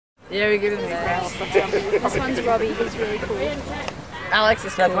Yeah, we're good in there. This one's Robbie, he's really cool. Alex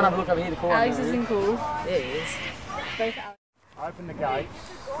is cool. When I look over here, the corner. Alex isn't cool. Yeah, he is. Both Alex. Open the gates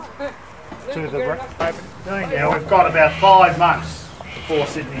to the open thing. Now we've got about 5 months before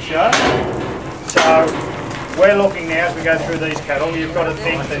Sydney show. So we're looking now as we go through these cattle, you've got to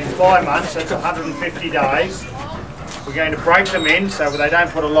think that in 5 months, that's 150 days. We're going to break them in so they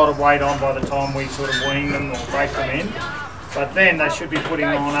don't put a lot of weight on by the time we sort of wean them or break them in. But then they should be putting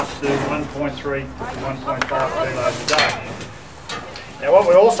on up to 1.3 to 1.5 kilos a day. Now what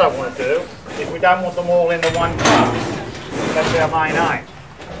we also want to do is we don't want them all into one class. That's our main aim.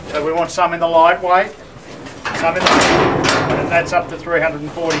 So we want some in the lightweight, some in the and that's up to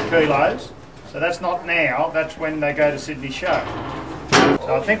 340 kilos. So that's not now, that's when they go to Sydney show.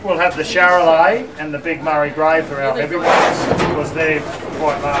 So I think we'll have the Chevalier and the big Murray Grey for our heavyweights because they're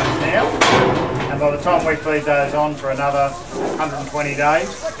quite large now. And by the time we feed those on for another 120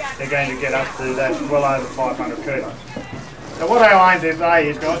 days, they're going to get up to that well over 500 kilos. So what I aim today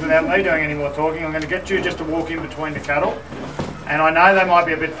is, guys, without me doing any more talking, I'm going to get you just to walk in between the cattle. And I know they might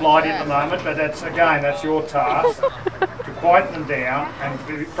be a bit flighty at the moment, but that's, again, that's your task, to quieten them down and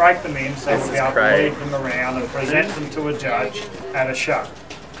break them in so we'll be able to lead them around and present them to a judge at a show.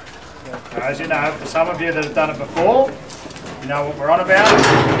 Now, as you know, for some of you that have done it before, you know what we're on about.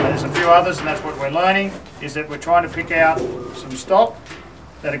 There's a few others, and that's what we're learning, is that we're trying to pick out some stock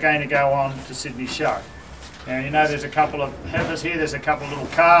that are going to go on to Sydney show. Now, you know there's a couple of heifers here, there's a couple of little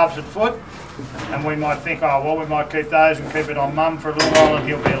calves at foot, and we might think, oh well, we might keep those and keep it on mum for a little while and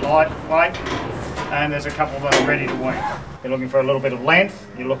he'll be a lightweight, and there's a couple that are ready to wean. You're looking for a little bit of length,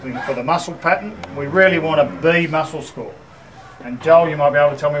 you're looking for the muscle pattern. We really want a B muscle score. And Joel, you might be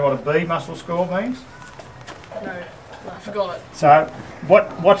able to tell me what a B muscle score means? No, I forgot it. So,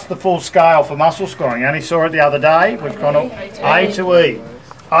 what's the full scale for muscle scoring? You only saw it the other day. We've gone A to E.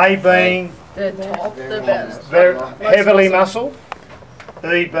 A being The top, the best. very heavily muscled,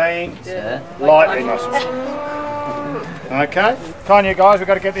 E being lightly muscled. Okay, come on you guys, we've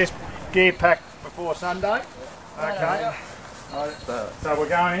got to get this gear packed before Sunday. Okay, so we're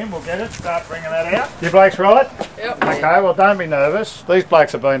going in, we'll get it, start bringing that out. You blokes right? Yep. Okay, well don't be nervous, these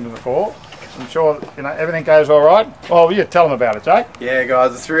blokes have been before. I'm sure you know everything goes all right. Well, you tell them about it, Jake. Yeah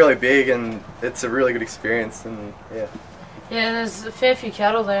guys, it's really big and it's a really good experience and yeah. Yeah, there's a fair few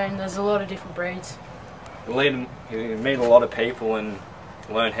cattle there and there's a lot of different breeds. You meet a lot of people and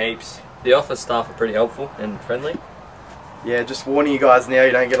learn heaps. The office staff are pretty helpful and friendly. Yeah, just warning you guys now,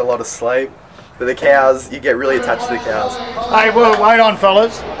 you don't get a lot of sleep. But the cows, you get really attached to the cows. Hey, well, wait on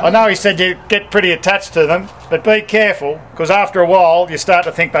fellas. I know he said you get pretty attached to them, but be careful, because after a while you start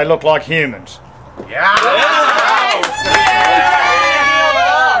to think they look like humans. Yeah!